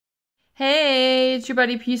Hey, it's your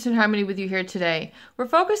buddy Peace and Harmony with you here today. We're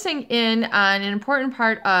focusing in on an important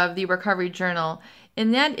part of the recovery journal,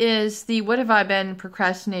 and that is the what have I been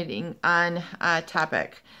procrastinating on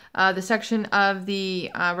topic. The section of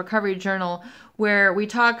the recovery journal where we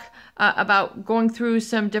talk about going through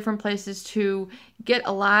some different places to get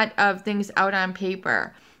a lot of things out on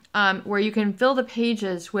paper. Where you can fill the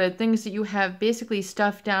pages with things that you have basically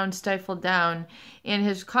stuffed down, stifled down, and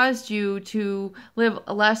has caused you to live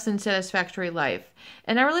a less than satisfactory life.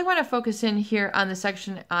 And I really want to focus in here on the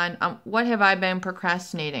section on what have I been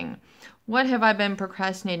procrastinating? What have I been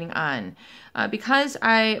procrastinating on? Because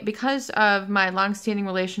of my long-standing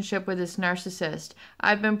relationship with this narcissist,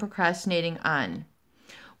 I've been procrastinating on.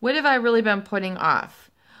 What have I really been putting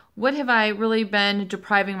off? What have I really been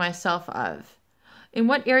depriving myself of? In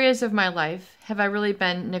what areas of my life have I really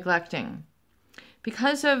been neglecting?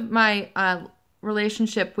 Because of my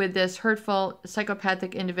relationship with this hurtful,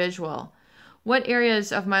 psychopathic individual, what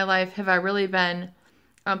areas of my life have I really been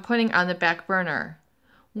putting on the back burner?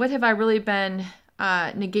 What have I really been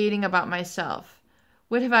negating about myself?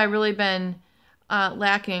 What have I really been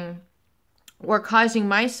lacking or causing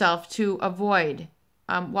myself to avoid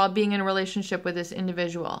while being in a relationship with this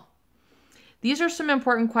individual? These are some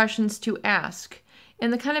important questions to ask.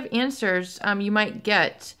 And the kind of answers you might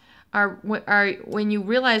get are when you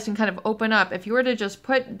realize and kind of open up. If you were to just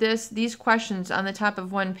put these questions on the top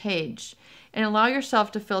of one page and allow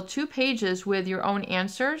yourself to fill 2 pages with your own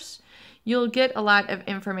answers, you'll get a lot of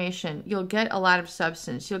information. You'll get a lot of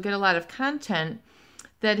substance. You'll get a lot of content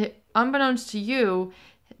that, unbeknownst to you,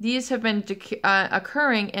 these have been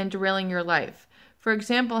occurring and derailing your life. For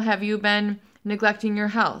example, have you been neglecting your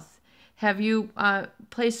health? Have you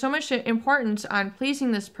placed so much importance on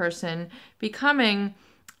pleasing this person, becoming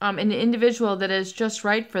an individual that is just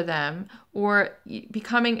right for them, or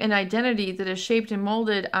becoming an identity that is shaped and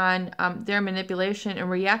molded on their manipulation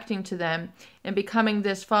and reacting to them, and becoming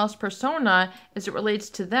this false persona as it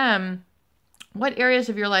relates to them? What areas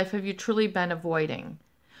of your life have you truly been avoiding?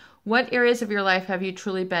 What areas of your life have you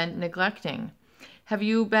truly been neglecting? Have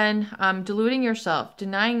you been deluding yourself,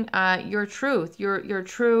 denying your truth, your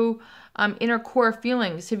true inner core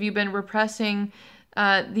feelings? Have you been repressing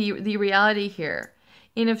the reality here?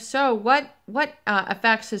 And if so, what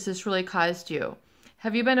effects has this really caused you?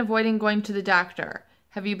 Have you been avoiding going to the doctor?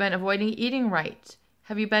 Have you been avoiding eating right?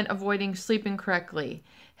 Have you been avoiding sleeping correctly?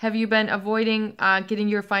 Have you been avoiding getting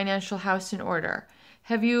your financial house in order?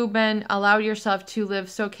 Have you been allowed yourself to live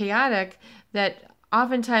so chaotic that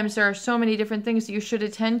oftentimes there are so many different things that you should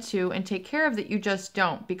attend to and take care of that you just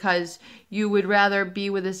don't, because you would rather be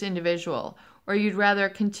with this individual, or you'd rather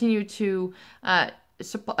continue to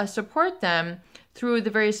support them through the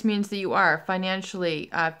various means that you are, financially,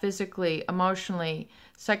 physically, emotionally,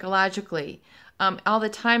 psychologically, all the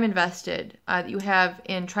time invested that you have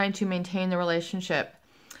in trying to maintain the relationship.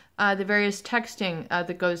 The various texting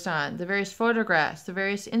that goes on, the various photographs, the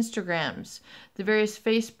various Instagrams, the various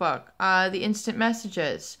Facebook, the instant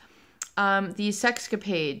messages, the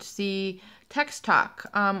sexcapades, the text talk,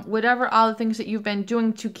 whatever, all the things that you've been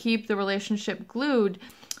doing to keep the relationship glued,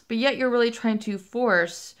 but yet you're really trying to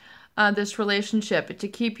force this relationship, to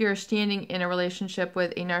keep your standing in a relationship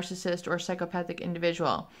with a narcissist or psychopathic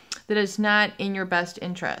individual that is not in your best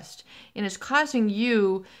interest, and is causing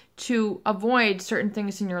you to avoid certain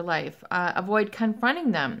things in your life, avoid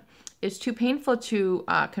confronting them. It's too painful to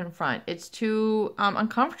confront. It's too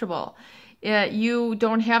uncomfortable. You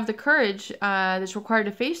don't have the courage that's required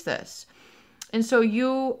to face this. And so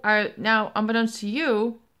you are now, unbeknownst to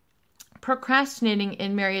you, procrastinating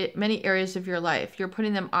in many areas of your life. You're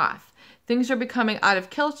putting them off. Things are becoming out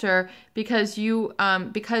of kilter because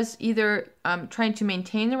either trying to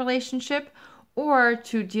maintain the relationship or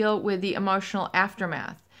to deal with the emotional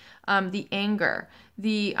aftermath, the anger,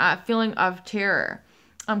 the feeling of terror,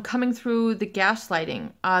 coming through the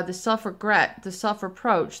gaslighting, the self-regret, the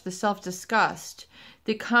self-reproach, the self-disgust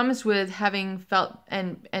that comes with having felt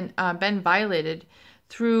and been violated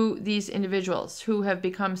through these individuals who have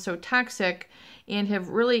become so toxic and have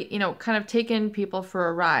really, kind of taken people for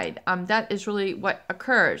a ride. That is really what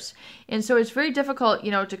occurs. And so it's very difficult,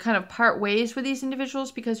 to kind of part ways with these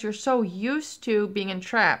individuals because you're so used to being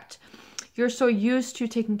entrapped. You're so used to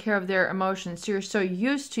taking care of their emotions. You're so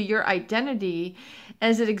used to your identity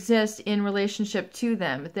as it exists in relationship to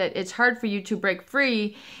them that it's hard for you to break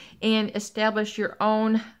free and establish your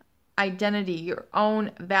own identity, your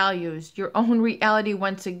own values, your own reality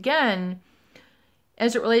once again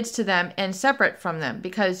as it relates to them and separate from them,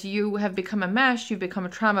 because you have become a mesh, you've become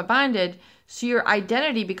trauma bonded, so your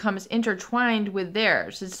identity becomes intertwined with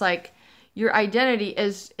theirs. It's like your identity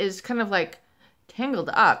is kind of like tangled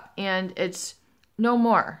up and it's no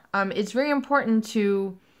more. It's very important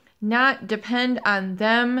to not depend on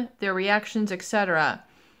them, their reactions, etc.,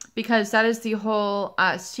 because that is the whole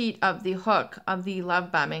seat of the hook of the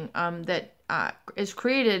love bombing that is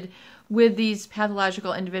created with these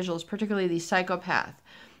pathological individuals, particularly the psychopath.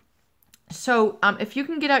 So if you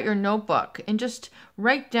can get out your notebook and just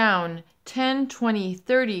write down 10, 20,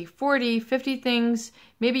 30, 40, 50 things,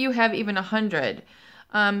 maybe you have even 100,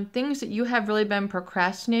 things that you have really been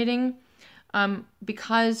procrastinating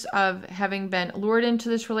because of having been lured into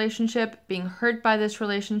this relationship, being hurt by this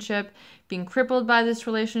relationship, being crippled by this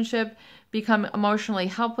relationship, become emotionally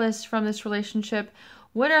helpless from this relationship.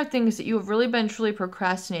 What are things that you have really been truly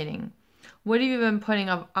procrastinating? What have you been putting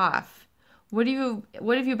off? What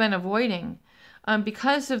have you been avoiding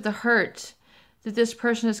because of the hurt that this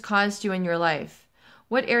person has caused you in your life?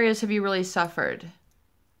 What areas have you really suffered?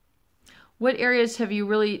 What areas have you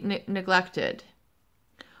really neglected?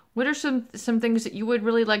 What are some things that you would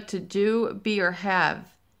really like to do, be, or have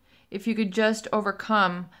if you could just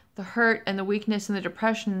overcome the hurt and the weakness and the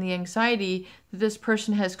depression and the anxiety that this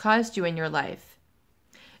person has caused you in your life?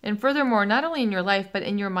 And furthermore, not only in your life, but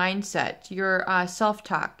in your mindset, your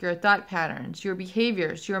self-talk, your thought patterns, your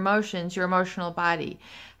behaviors, your emotions, your emotional body.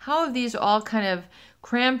 How have these all kind of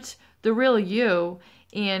cramped the real you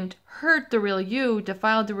and hurt the real you,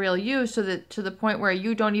 defiled the real you, so that to the point where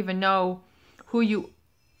you don't even know who you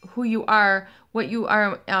are, what you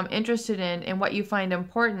are interested in, and what you find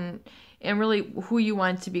important, and really who you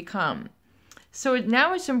want to become. So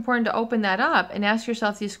now it's important to open that up and ask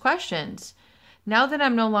yourself these questions. Now that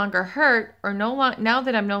I'm no longer hurt, or now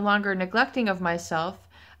that I'm no longer neglecting of myself,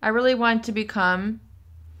 I really want to become,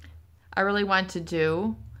 I really want to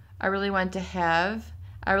do, I really want to have,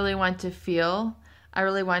 I really want to feel, I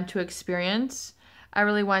really want to experience, I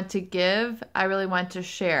really want to give, I really want to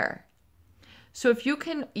share. So if you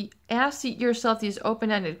can ask yourself these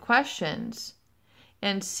open-ended questions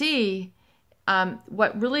and see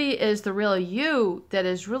what really is the real you that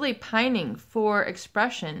is really pining for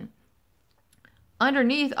expression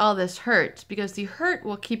underneath all this hurt, because the hurt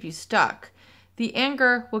will keep you stuck. The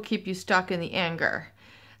anger will keep you stuck in the anger.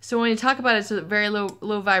 So when you talk about it, it's a very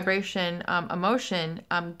low vibration emotion,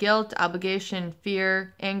 guilt, obligation,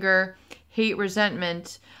 fear, anger, hate,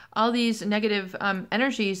 resentment, all these negative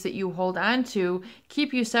energies that you hold on to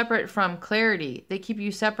keep you separate from clarity. They keep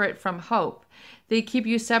you separate from hope. They keep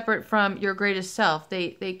you separate from your greatest self.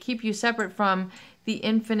 They keep you separate from the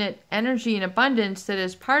infinite energy and abundance that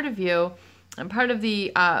is part of you, and part of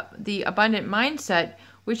the abundant mindset,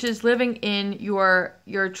 which is living in your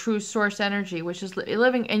true source energy, which is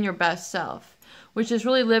living in your best self, which is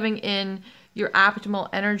really living in your optimal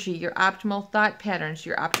energy, your optimal thought patterns,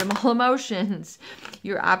 your optimal emotions,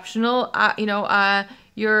 your optional,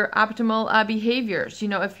 your optimal behaviors.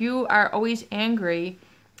 If you are always angry,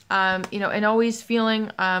 and always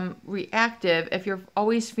feeling reactive, if you're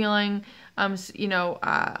always feeling,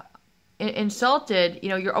 insulted,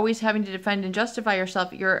 you're always having to defend and justify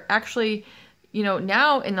yourself, you're actually,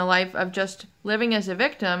 now in the life of just living as a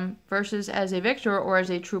victim versus as a victor or as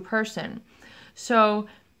a true person. So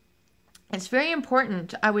it's very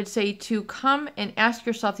important, I would say, to come and ask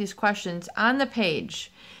yourself these questions on the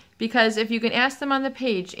page, because if you can ask them on the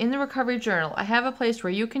page in the recovery journal, I have a place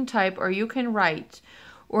where you can type or you can write,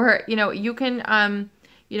 or, you can,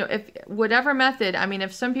 if whatever method,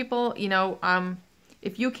 if some people,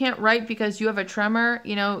 if you can't write because you have a tremor,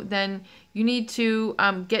 then you need to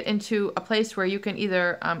get into a place where you can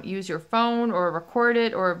either use your phone or record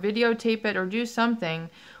it or videotape it or do something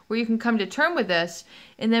where you can come to terms with this,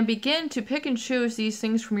 and then begin to pick and choose these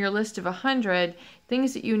things from your list of 100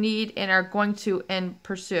 things that you need and are going to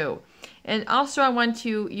pursue. And also I want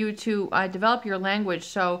you to develop your language.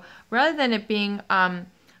 So rather than it being,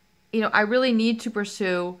 I really need to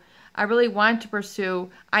pursue, I really want to pursue,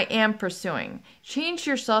 I am pursuing. Change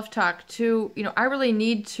your self-talk to, I really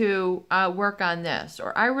need to work on this,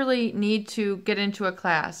 or I really need to get into a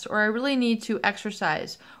class, or I really need to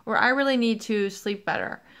exercise, or I really need to sleep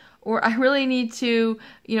better, or I really need to,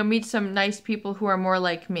 meet some nice people who are more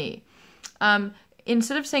like me.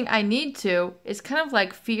 Instead of saying I need to, it's kind of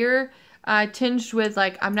like fear tinged with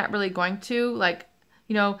like, I'm not really going to, like,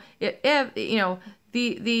 if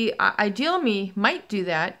the ideal me might do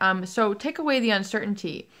that. So take away the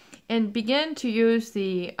uncertainty and begin to use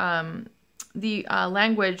the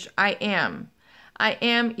language I am. I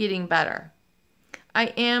am eating better. I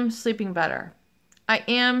am sleeping better. I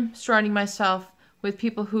am surrounding myself with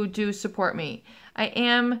people who do support me. I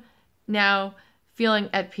am now feeling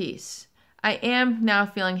at peace. I am now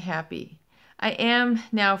feeling happy. I am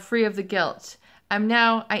now free of the guilt.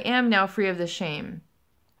 I am now free of the shame.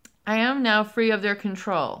 I am now free of their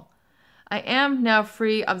control. I am now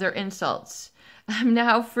free of their insults. I'm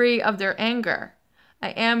now free of their anger. I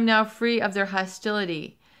am now free of their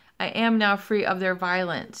hostility. I am now free of their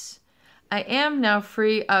violence. I am now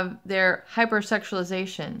free of their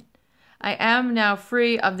hypersexualization. I am now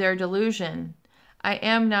free of their delusion. I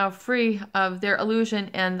am now free of their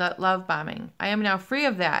illusion and the love bombing. I am now free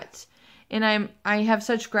of that. And I have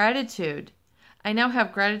such gratitude. I now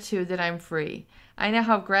have gratitude that I'm free. I now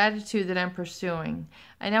have gratitude that I'm pursuing.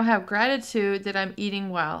 I now have gratitude that I'm eating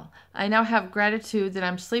well. I now have gratitude that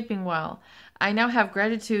I'm sleeping well. I now have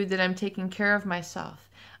gratitude that I'm taking care of myself.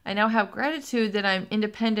 I now have gratitude that I'm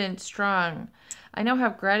independent, strong. I now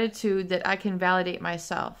have gratitude that I can validate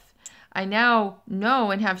myself. I now know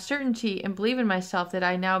and have certainty and believe in myself that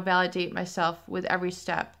I now validate myself with every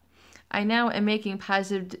step. I now am making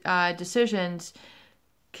positive decisions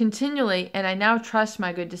continually, and I now trust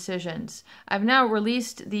my good decisions. I've now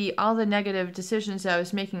released all the negative decisions that I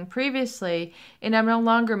was making previously, and I'm no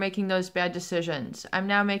longer making those bad decisions. I'm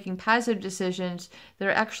now making positive decisions that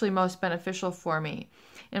are actually most beneficial for me.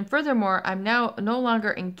 And furthermore, I'm now no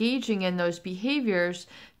longer engaging in those behaviors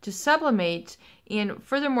to sublimate and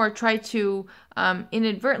furthermore try to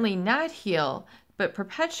inadvertently not heal, but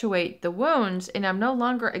perpetuate the wounds, and I'm no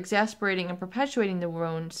longer exasperating and perpetuating the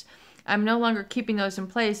wounds. I'm no longer keeping those in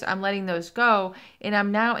place. I'm letting those go, and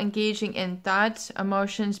I'm now engaging in thoughts,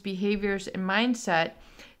 emotions, behaviors, and mindset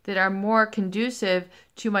that are more conducive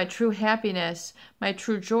to my true happiness, my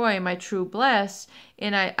true joy, my true bliss,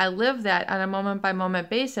 and I live that on a moment-by-moment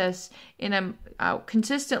basis, and I'm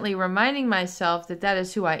consistently reminding myself that that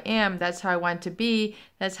is who I am, that's how I want to be,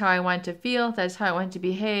 that's how I want to feel, that's how I want to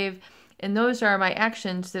behave, and those are my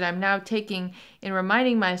actions that I'm now taking and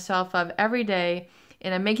reminding myself of every day.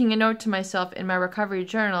 And I'm making a note to myself in my recovery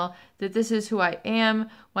journal that this is who I am,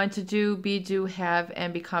 want to do, be, do, have,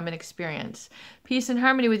 and become and experience. Peace and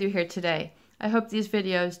harmony with you here today. I hope these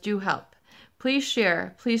videos do help. Please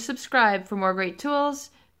share, please subscribe for more great tools,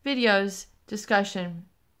 videos, discussion,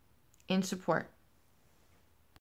 and support.